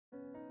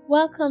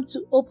Welcome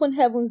to Open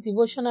Heaven's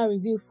Devotional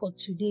Review for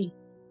today,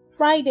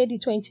 Friday the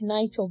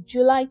 29th of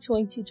July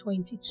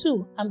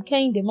 2022. I'm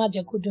Kehinde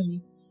Majakudumi.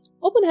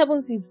 Open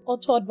Heavens is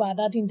authored by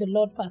Daddy in the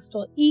Lord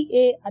Pastor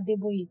E.A.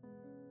 Adeboye,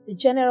 the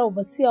General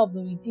Overseer of the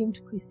Redeemed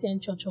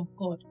Christian Church of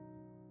God.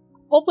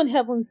 Open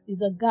Heavens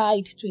is a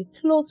guide to a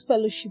close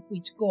fellowship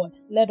with God.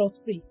 Let us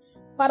pray.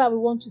 Father, we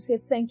want to say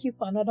thank you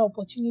for another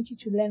opportunity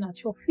to learn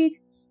at your feet.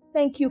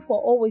 Thank you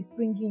for always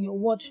bringing your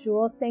word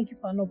to us. Thank you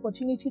for an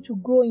opportunity to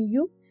grow in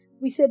you.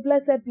 We say,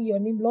 blessed be your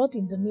name, Lord,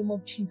 in the name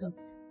of Jesus.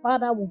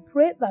 Father, we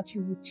pray that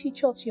you will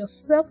teach us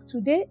yourself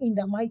today in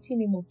the mighty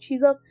name of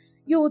Jesus.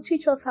 You will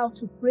teach us how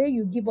to pray.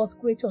 You give us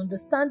great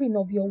understanding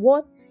of your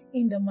word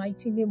in the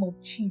mighty name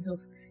of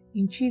Jesus.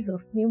 In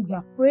Jesus' name we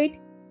have prayed.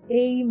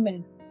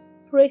 Amen.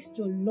 Praise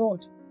the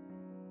Lord.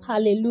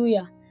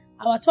 Hallelujah.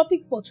 Our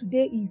topic for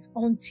today is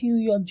Until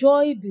Your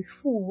Joy Be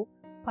Full,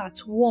 Part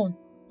 1.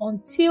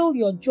 Until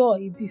Your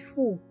Joy Be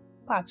Full,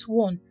 Part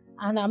 1.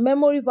 And our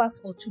memory verse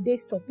for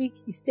today's topic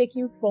is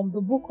taken from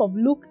the book of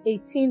Luke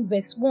 18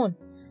 verse 1.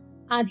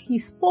 And he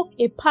spoke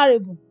a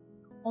parable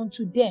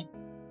unto them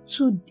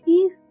to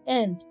this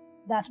end,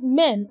 that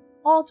men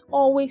ought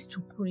always to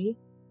pray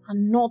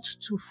and not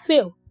to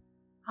fail.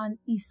 And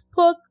he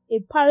spoke a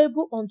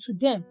parable unto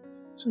them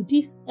to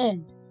this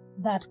end,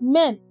 that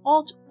men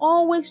ought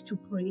always to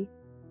pray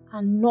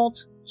and not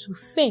to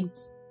faint.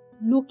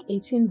 Luke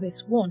 18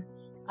 verse 1.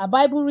 Our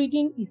Bible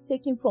reading is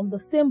taken from the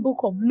same book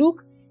of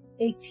Luke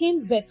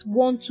 18 verse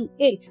 1 to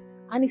 8.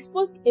 And he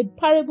spoke a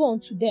parable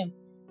unto them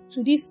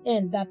to this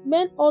end, that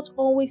men ought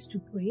always to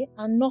pray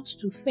and not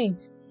to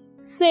faint,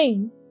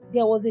 saying,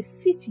 there was a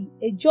city,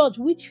 a judge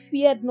which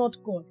feared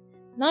not God,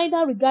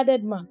 neither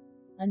regarded man.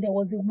 And there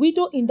was a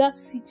widow in that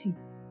city,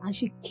 and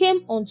she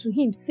came unto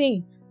him,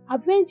 saying,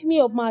 avenge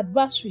me of my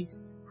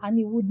adversaries. And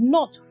he would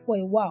not for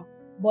a while.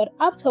 But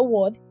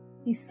afterward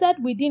he said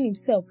within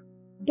himself,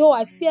 though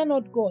I fear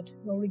not God,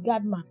 nor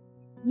regard man,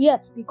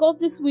 yet because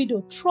this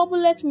widow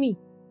troubleth me,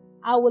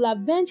 I will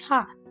avenge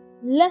her,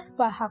 lest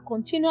by her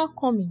continual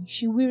coming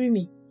she weary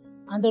me.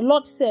 And the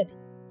Lord said,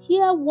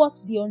 hear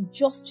what the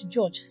unjust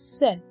judge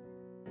said.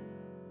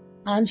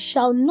 And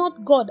shall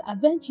not God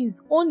avenge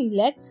his own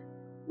elect,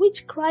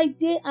 which cry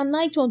day and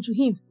night unto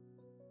him,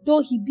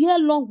 though he bear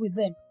long with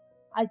them?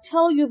 I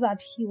tell you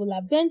that he will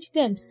avenge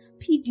them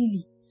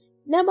speedily.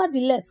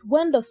 Nevertheless,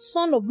 when the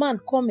Son of Man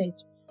cometh,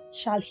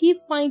 shall he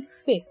find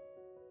faith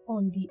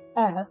on the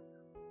earth?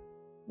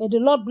 May the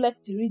Lord bless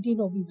the reading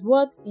of his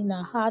words in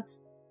our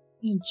hearts,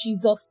 in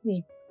Jesus'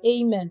 name.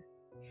 Amen.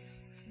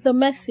 The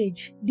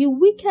message: the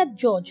wicked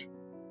judge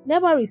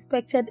never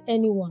respected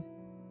anyone.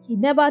 He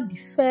never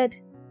deferred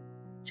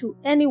to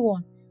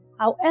anyone.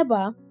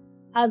 However,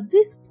 as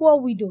this poor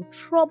widow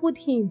troubled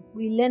him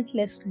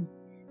relentlessly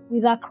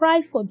with her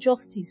cry for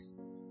justice,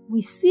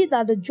 we see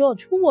that the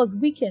judge, who was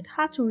wicked,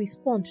 had to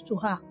respond to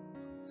her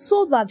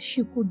so that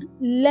she could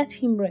let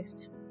him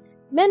rest.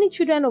 Many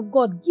children of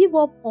God give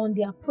up on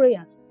their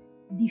prayers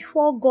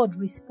before God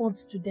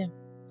responds to them.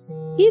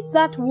 If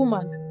that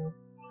woman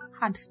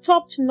had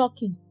stopped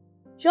knocking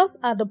just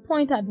at the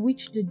point at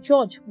which the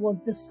judge was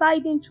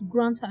deciding to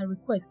grant her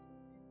request,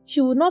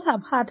 she would not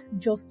have had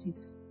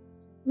justice.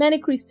 Many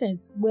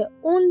Christians were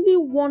only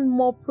one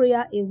more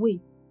prayer away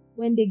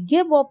when they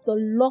gave up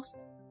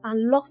lost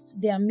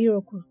their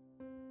miracle.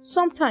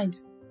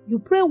 Sometimes you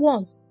pray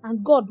once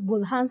and God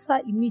will answer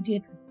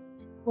immediately,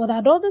 but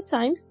at other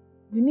times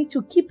you need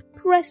to keep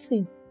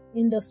pressing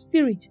in the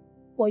spirit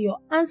for your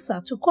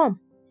answer to come.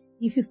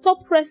 If you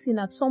stop pressing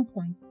at some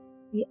point,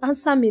 the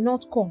answer may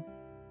not come.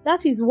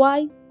 That is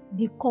why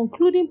the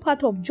concluding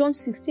part of John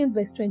 16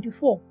 verse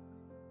 24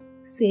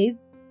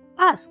 says,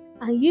 ask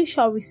and ye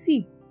shall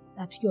receive,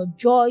 that your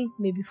joy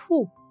may be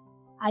full.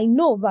 I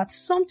know that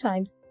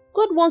sometimes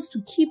God wants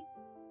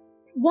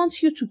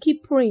you to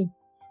keep praying,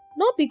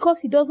 not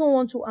because he doesn't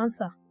want to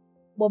answer,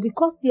 but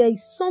because there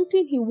is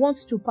something he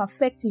wants to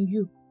perfect in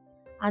you.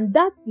 And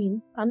that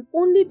thing can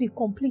only be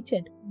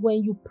completed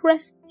when you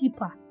press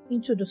deeper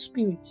into the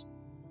Spirit.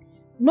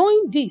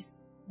 Knowing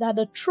this, that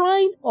the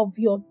trying of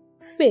your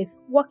faith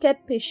worketh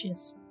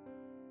patience,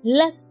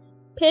 let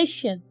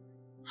patience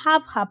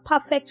have her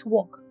perfect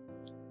work,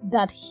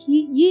 that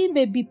ye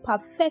may be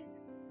perfect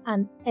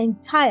and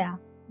entire,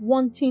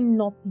 wanting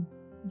nothing.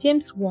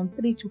 James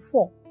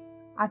 1:3-4.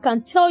 I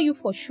can tell you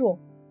for sure,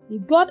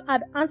 if God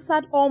had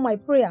answered all my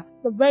prayers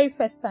the very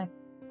first time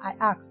I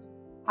asked,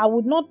 I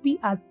would not be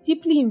as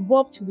deeply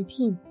involved with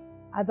him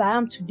as I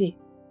am today.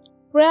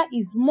 Prayer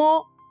is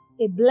more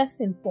a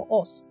blessing for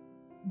us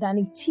than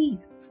it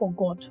is for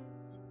God.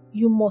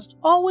 You must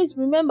always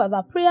remember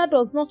that prayer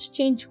does not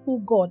change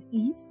who God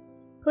is.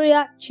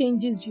 Prayer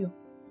changes you.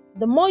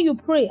 The more you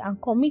pray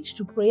and commit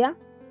to prayer,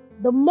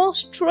 the more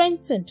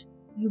strengthened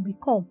you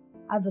become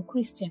as a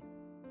Christian.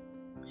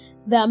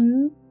 There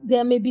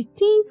may be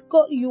things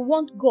you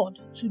want God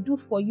to do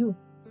for you.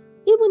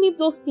 Even if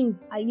those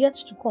things are yet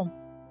to come,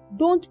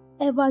 don't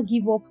ever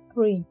give up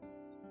praying.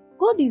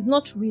 God is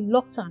not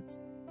reluctant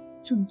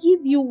to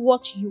give you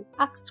what you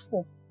asked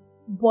for,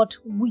 but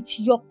with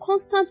your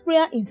constant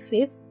prayer in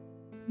faith,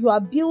 You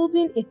are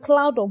building a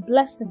cloud of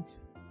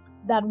blessings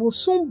that will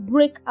soon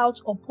break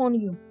out upon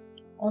you.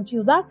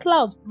 Until that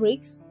cloud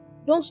breaks,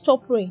 don't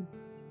stop praying.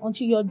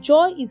 Until your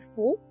joy is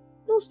full,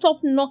 don't stop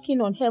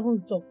knocking on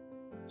heaven's door.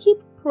 Keep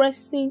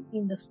pressing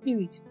in the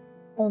Spirit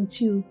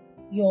until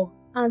your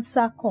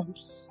answer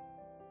comes.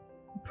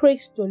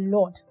 Praise the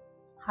Lord.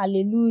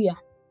 Hallelujah.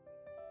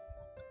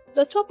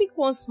 The topic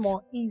once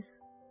more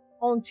is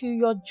until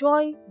your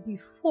joy be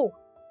full.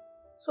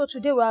 So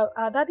today we are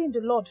adding the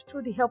Lord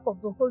through the help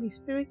of the Holy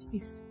Spirit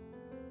is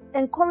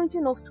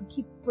encouraging us to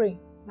keep praying.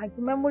 Like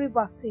the memory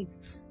verse says,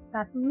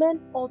 that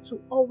men ought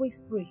to always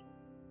pray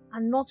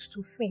and not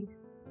to faint.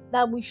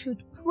 That we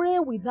should pray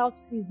without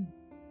ceasing.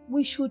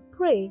 We should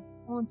pray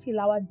until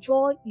our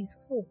joy is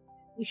full.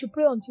 We should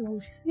pray until we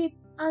receive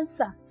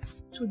answers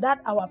to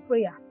that our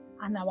prayer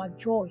and our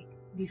joy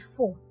be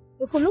full.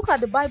 If we look at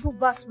the Bible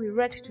verse we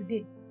read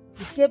today,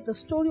 it gave the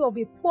story of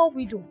a poor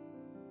widow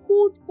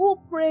who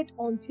prayed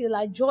until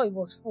her joy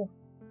was full.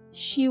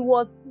 She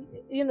was,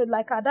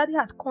 like her daddy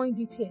had coined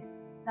it here,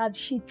 that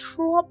she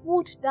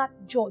troubled that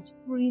judge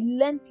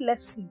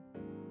relentlessly.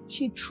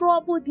 She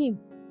troubled him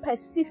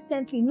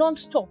persistently,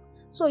 non-stop.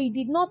 So it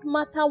did not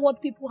matter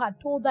what people had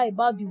told her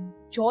about the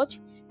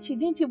judge. She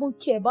didn't even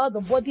care about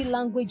the body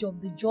language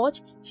of the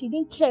judge. She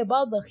didn't care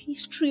about the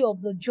history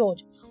of the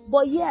judge.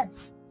 But yet,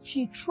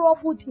 she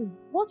troubled him.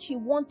 What she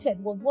wanted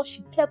was what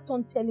she kept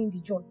on telling the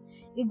judge.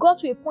 It got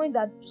to a point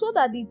that so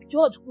that the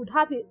judge could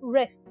have a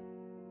rest,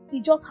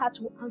 he just had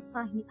to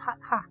answer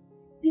her.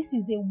 This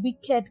is a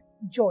wicked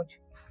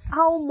judge.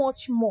 How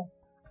much more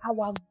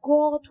our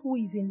God who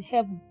is in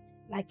heaven,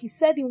 like he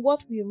said in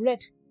what we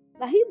read,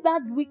 that if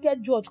that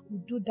wicked judge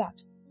could do that,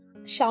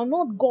 shall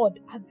not God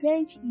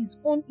avenge his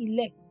own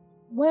elect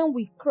when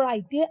we cry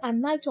day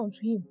and night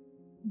unto him,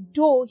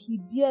 though he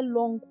bear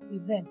long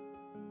with them?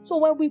 So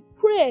when we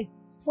pray,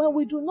 when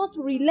we do not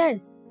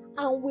relent,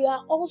 and we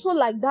are also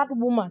like that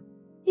woman,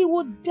 he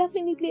will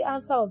definitely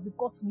answer us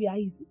because we are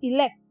his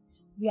elect.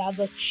 We are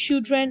the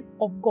children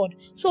of God.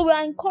 So we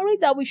are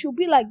encouraged that we should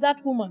be like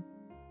that woman.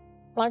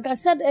 Like I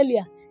said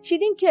earlier, she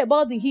didn't care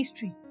about the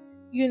history.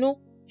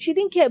 She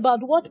didn't care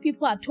about what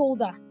people had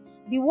told her.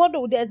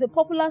 There's a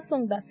popular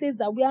song that says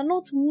that we are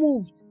not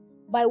moved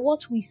by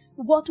what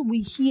we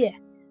hear.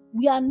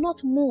 We are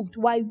not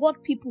moved by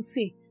what people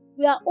say.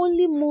 We are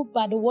only moved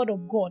by the word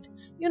of God.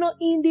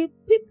 In the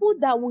people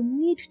that will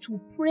need to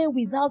pray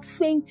without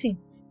fainting,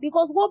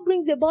 because what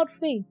brings about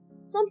faint?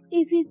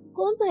 Sometimes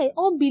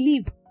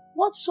unbelief.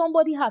 What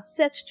somebody had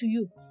said to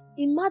you.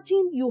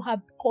 Imagine you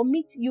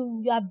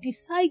have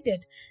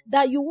decided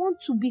that you want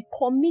to be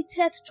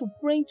committed to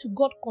praying to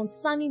God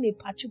concerning a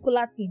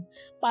particular thing.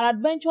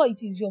 Peradventure,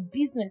 it is your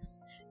business,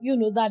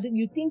 that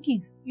you think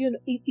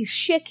is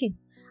shaking.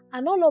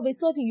 And all of a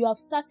sudden you have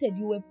started,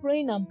 you were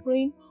praying and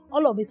praying.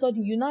 All of a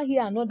sudden you now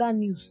hear another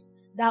news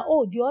that,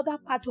 the other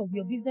part of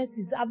your business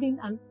is having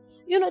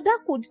that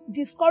could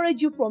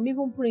discourage you from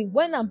even praying.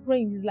 When I'm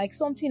praying, it's like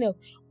something else.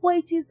 But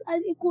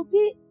it could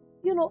be,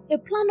 a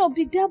plan of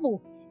the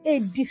devil, a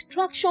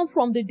distraction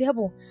from the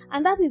devil.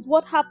 And that is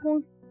what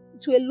happens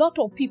to a lot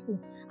of people.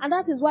 And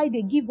that is why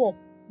they give up.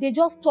 They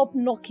just stop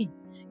knocking.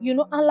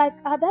 And like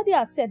our daddy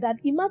has said, that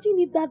imagine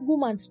if that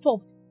woman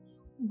stopped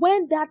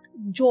when that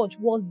judge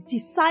was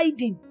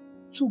deciding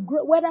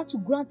whether to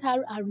grant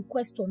her a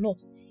request or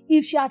not.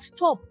 If she had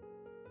stopped,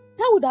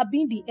 that would have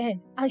been the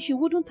end, and she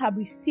wouldn't have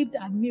received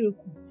a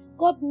miracle.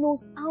 God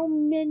knows how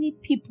many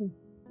people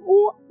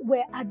who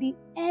were at the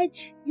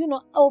edge,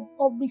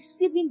 of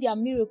receiving their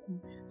miracle,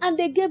 and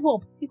they gave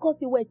up because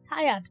they were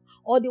tired,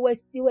 or they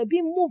were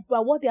being moved by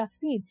what they are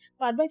seeing.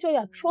 Peradventure, you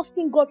are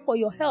trusting God for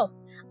your health,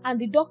 and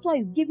the doctor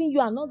is giving you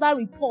another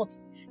report,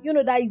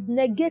 that is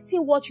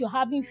negating what you're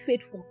having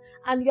faith for,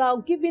 and you are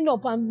giving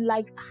up. And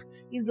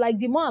it's like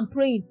the more I'm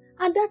praying,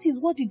 and that is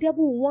what the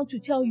devil will want to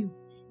tell you.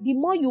 The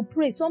more you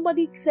pray,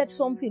 somebody said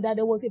something that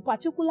there was a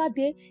particular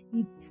day,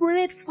 he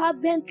prayed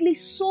fervently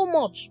so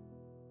much.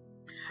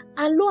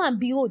 And lo and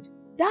behold,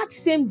 that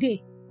same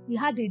day, he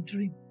had a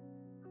dream.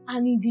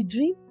 And in the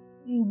dream,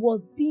 he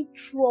was being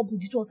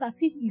troubled. It was as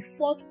if he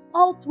fought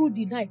all through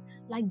the night,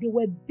 like they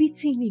were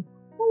beating him.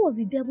 What was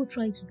the devil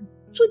trying to do?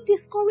 To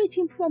discourage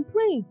him from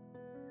praying.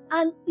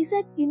 And he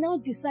said he now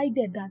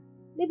decided that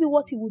maybe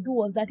what he would do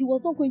was that he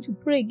was not going to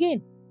pray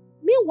again.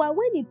 Meanwhile,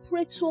 when he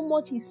prayed so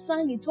much, he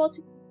sang, he thought,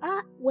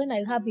 when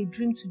I have a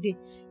dream today,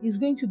 it's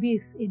going to be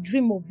a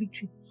dream of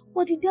victory.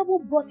 But the devil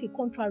brought a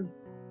contrary.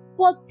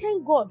 But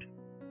thank God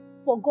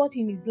for God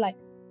in his life.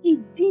 He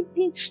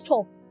didn't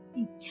stop.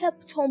 He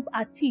kept on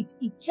at it.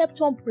 He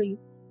kept on praying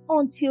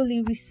until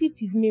he received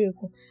his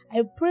miracle.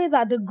 I pray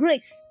that the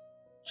grace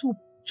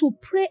to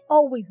pray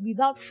always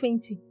without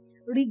fainting,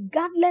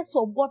 regardless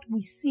of what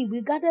we see,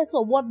 regardless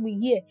of what we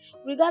hear,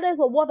 regardless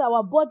of what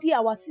our body,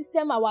 our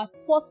system, our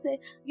force,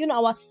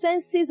 our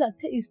senses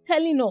is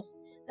telling us,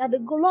 that the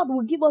Lord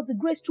will give us the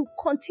grace to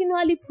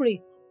continually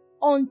pray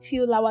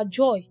until our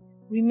joy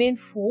remain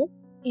full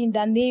in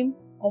the name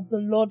of the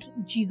Lord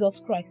Jesus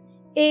Christ.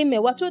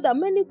 Amen. We're told that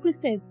many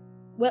Christians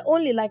were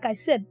only, like I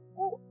said,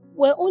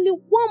 were only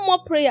one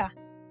more prayer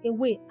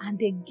away and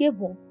they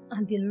gave up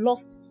and they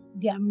lost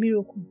their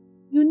miracle.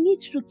 You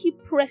need to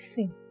keep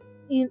pressing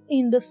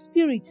in the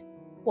spirit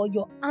for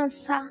your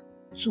answer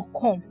to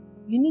come.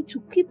 You need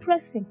to keep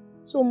pressing.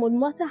 So no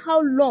matter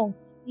how long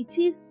it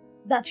is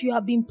that you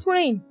have been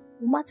praying,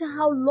 no matter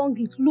how long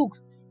it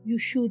looks, you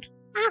should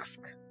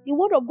ask. The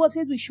word of God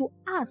says we should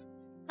ask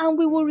and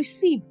we will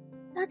receive.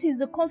 That is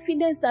the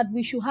confidence that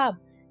we should have.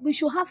 We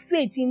should have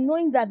faith in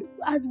knowing that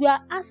as we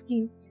are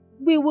asking,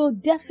 we will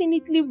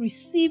definitely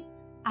receive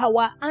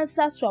our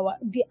answers to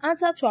the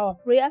answer to our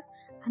prayers,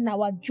 and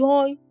our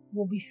joy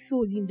will be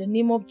filled in the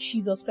name of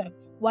Jesus Christ.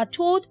 We are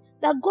told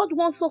that God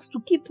wants us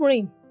to keep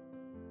praying.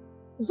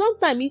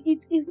 Sometimes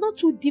it is not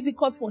too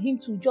difficult for Him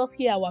to just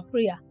hear our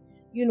prayer,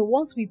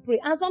 once we pray.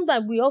 And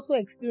sometimes we also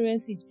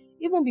experience it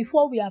even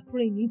before we are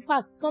praying. In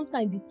fact,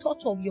 sometimes the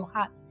thought of your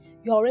heart,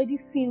 you're already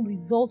seeing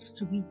results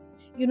to it.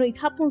 It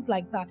happens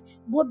like that.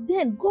 But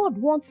then God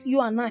wants you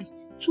and I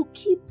to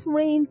keep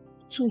praying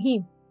to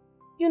Him.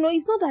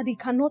 It's not that He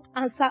cannot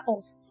answer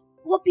us,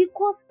 but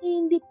because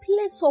in the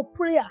place of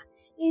prayer,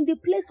 in the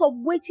place of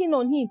waiting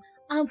on Him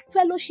and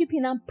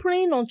fellowshipping and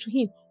praying unto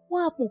Him,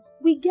 what happens?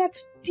 We get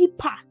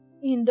deeper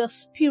in the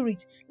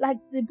spirit. Like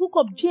the book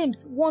of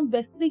James 1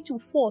 verse 3 to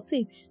 4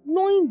 says,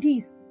 knowing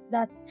this,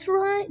 that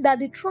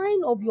the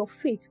trying of your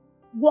faith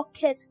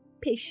worketh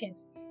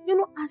patience.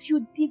 As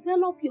you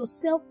develop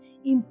yourself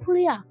in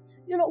prayer,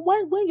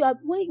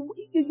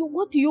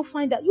 what do you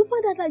find out? You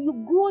find out that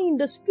you grow in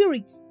the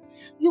spirit.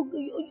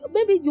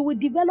 Maybe you will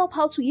develop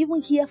how to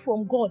even hear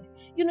from God.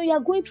 You are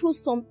going through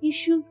some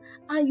issues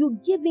and you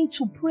give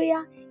into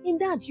prayer. In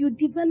that, you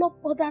develop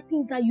other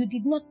things that you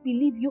did not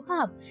believe you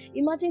have.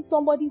 Imagine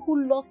somebody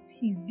who lost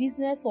his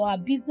business or her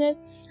business,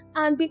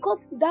 and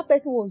because that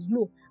person was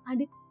low,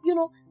 and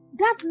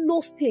that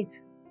low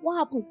state, what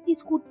happens?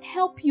 It could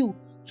help you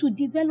to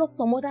develop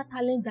some other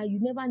talents that you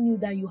never knew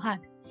that you had.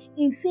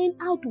 In saying,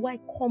 how do I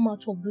come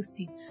out of this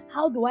thing?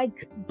 How do I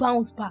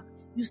bounce back?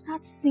 You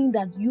start seeing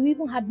that you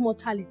even had more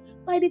talent.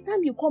 By the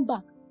time you come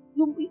back,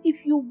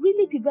 if you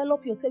really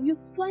develop yourself, you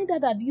find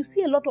out that you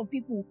see a lot of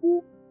people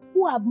who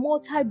are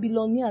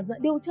multi-billionaires.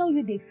 They will tell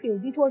you they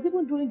failed. It was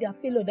even during their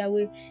failure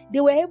that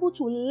they were able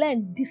to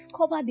learn,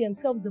 discover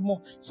themselves the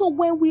more. So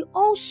when we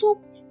also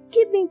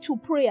give into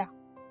prayer,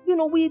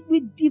 we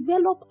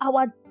develop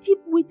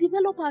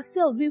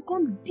ourselves. We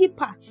become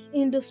deeper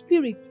in the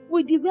spirit.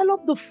 We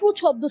develop the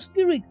fruit of the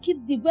spirit, keeps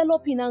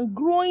developing and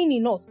growing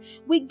in us.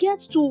 We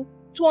get to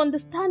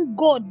understand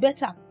God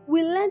better.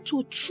 We learn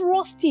to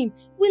trust Him.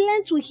 We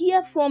learn to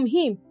hear from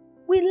Him.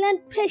 We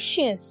learn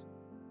patience.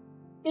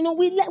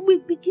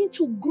 We begin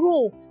to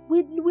grow.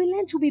 We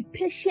learn to be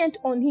patient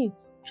on Him,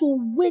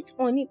 to wait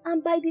on Him.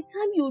 And by the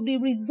time the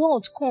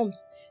result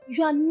comes,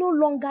 you are no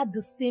longer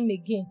the same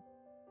again.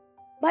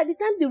 By the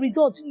time the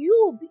result,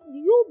 you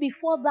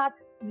before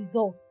that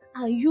result,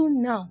 and you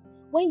now,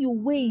 when you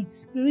weigh it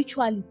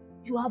spiritually,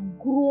 you have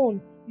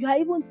grown. You are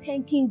even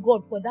thanking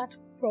God for that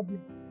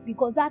problem,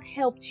 because that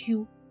helped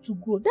you to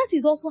grow. That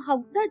is also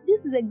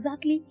this is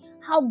exactly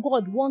how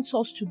God wants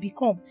us to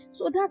become.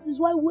 So that is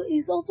why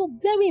it's also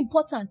very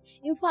important.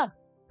 In fact,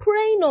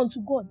 praying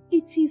unto God,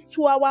 it is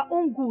to our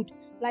own good.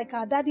 Like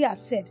our daddy has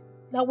said,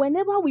 that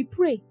whenever we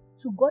pray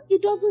to God,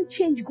 it doesn't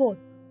change God,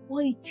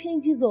 but it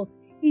changes us.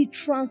 It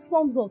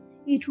transforms us.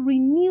 It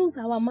renews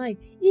our mind.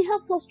 It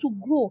helps us to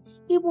grow,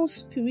 even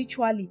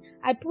spiritually.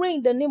 I pray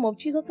in the name of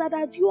Jesus that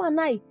as you and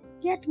I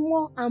get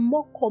more and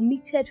more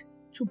committed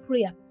to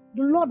prayer,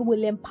 the Lord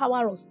will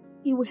empower us.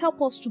 He will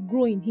help us to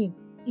grow in Him,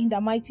 in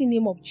the mighty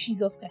name of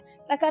Jesus Christ.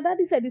 Like our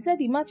daddy said, he said,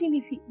 imagine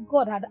if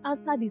God had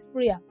answered his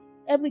prayer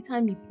every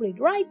time he prayed.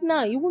 Right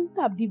now, he wouldn't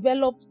have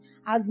developed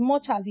as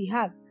much as he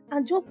has.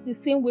 And just the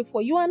same way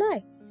for you and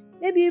I.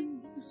 Maybe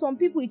some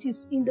people, it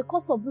is in the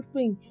course of this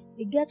praying,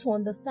 they get to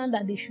understand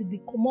that they should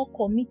be more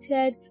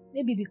committed,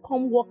 maybe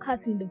become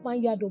workers in the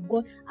vineyard of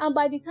God. And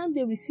by the time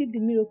they receive the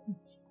miracle,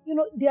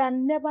 they are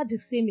never the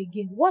same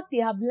again. What they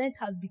have learned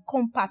has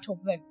become part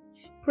of them.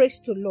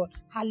 Praise the Lord.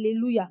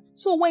 Hallelujah.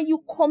 So when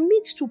you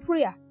commit to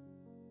prayer,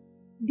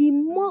 the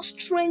more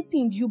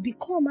strengthened you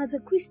become as a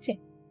Christian.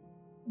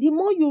 The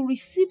more you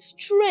receive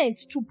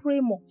strength to pray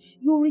more.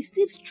 You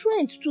receive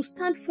strength to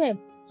stand firm,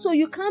 so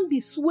you can't be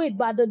swayed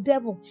by the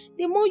devil.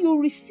 The more you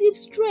receive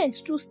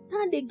strength to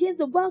stand against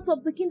the wiles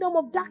of the kingdom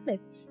of darkness,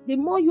 the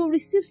more you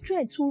receive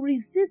strength to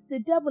resist the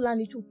devil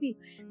and it will flee.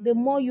 The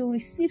more you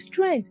receive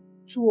strength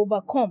to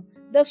overcome.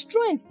 The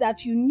strength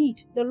that you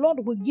need, the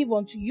Lord will give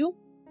unto you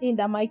in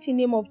the mighty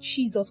name of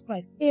Jesus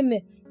Christ.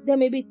 Amen. There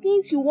may be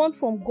things you want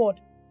from God,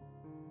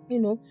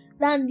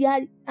 and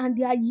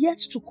they are yet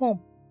to come.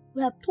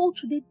 We are told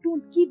today,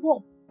 don't give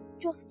up.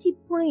 Just keep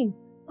praying.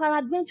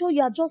 Peradventure,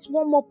 you are just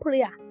one more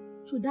prayer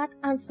to that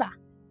answer.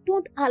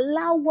 Don't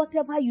allow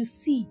whatever you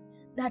see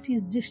that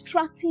is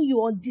distracting you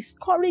or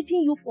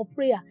discouraging you for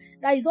prayer,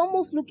 that is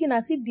almost looking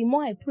as if the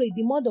more I pray,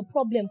 the more the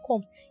problem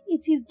comes.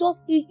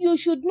 You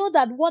should know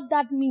that what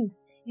that means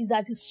is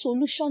that the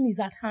solution is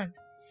at hand.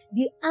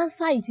 The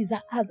answer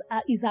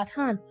is at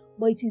hand,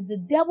 but it is the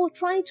devil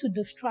trying to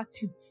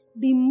distract you.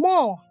 The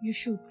more you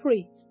should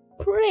pray.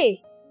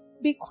 Pray.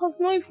 because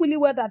knowing fully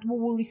well that we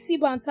will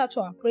receive answer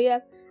to our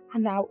prayers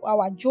and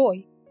our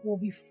joy will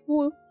be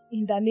full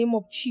in the name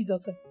of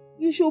Jesus.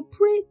 You should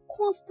pray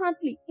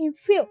constantly in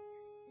faith.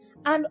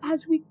 And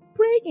as we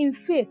pray in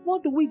faith,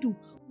 what do?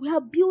 We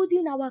are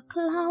building our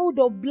cloud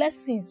of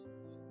blessings,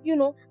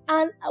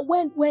 and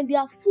when they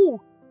are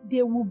full,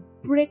 they will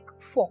break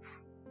forth.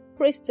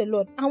 Praise the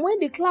Lord. And when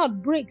the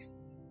cloud breaks,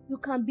 you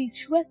can be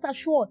rest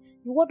assured.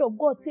 The word of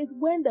God says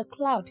when the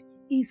cloud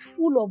is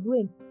full of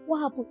rain,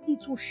 what happens?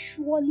 It will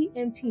surely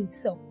empty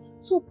itself.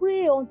 So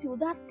pray until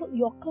that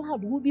your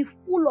cloud will be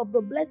full of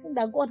the blessing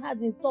that God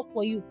has in store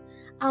for you.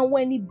 And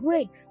when it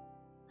breaks,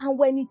 and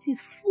when it is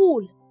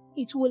full,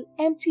 it will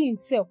empty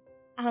itself.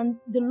 And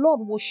the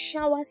Lord will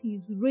shower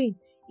his rain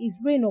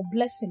of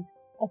blessings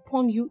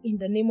upon you in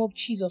the name of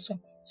Jesus.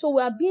 So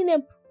we are being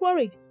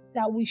encouraged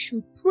that we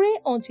should pray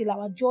until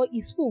our joy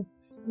is full.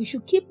 We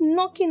should keep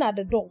knocking at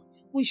the door.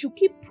 We should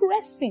keep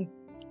pressing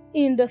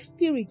in the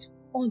spirit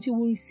until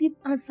we receive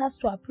answers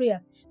to our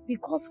prayers,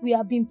 because we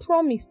have been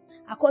promised,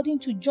 according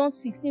to John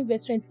 16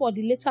 verse 24,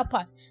 the later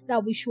part,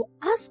 that we should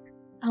ask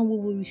and we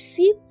will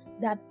receive,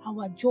 that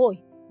our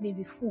joy may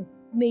be full.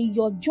 May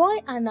your joy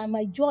and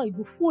my joy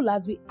be full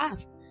as we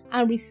ask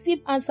and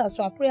receive answers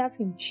to our prayers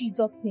in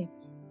Jesus' name.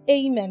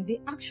 Amen. The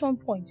action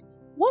point.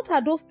 What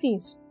are those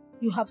things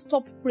you have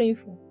stopped praying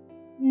for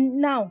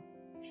now,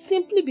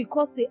 simply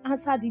because the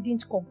answer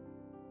didn't come?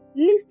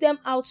 List them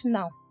out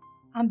now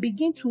and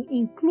begin to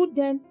include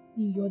them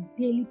in your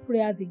daily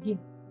prayers again.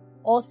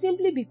 Or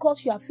simply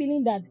because you are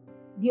feeling that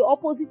the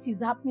opposite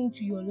is happening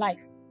to your life,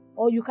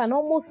 or you can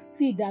almost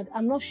see that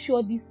I'm not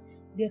sure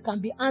there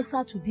can be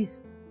answer to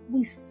this.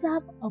 We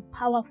serve a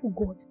powerful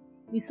God.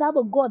 We serve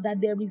a God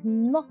that there is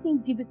nothing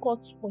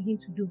difficult for him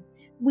to do.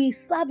 We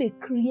serve a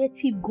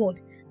creative God.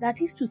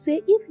 That is to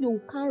say, if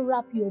you can't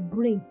wrap your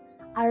brain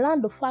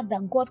around the fact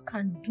that God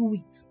can do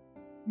it,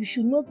 you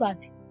should know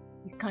that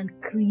he can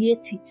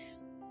create it.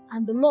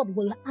 And the Lord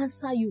will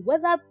answer you,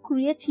 whether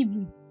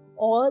creatively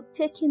or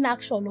taking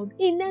action or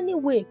in any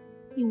way.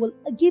 He will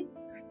give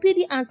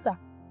speedy answer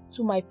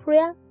to my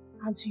prayer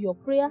and to your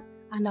prayer,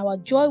 and our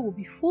joy will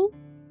be full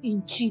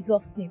in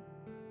Jesus' name.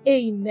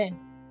 Amen.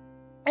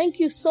 Thank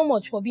you so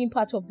much for being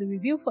part of the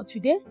review for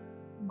today.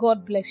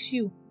 God bless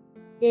you.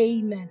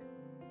 Amen.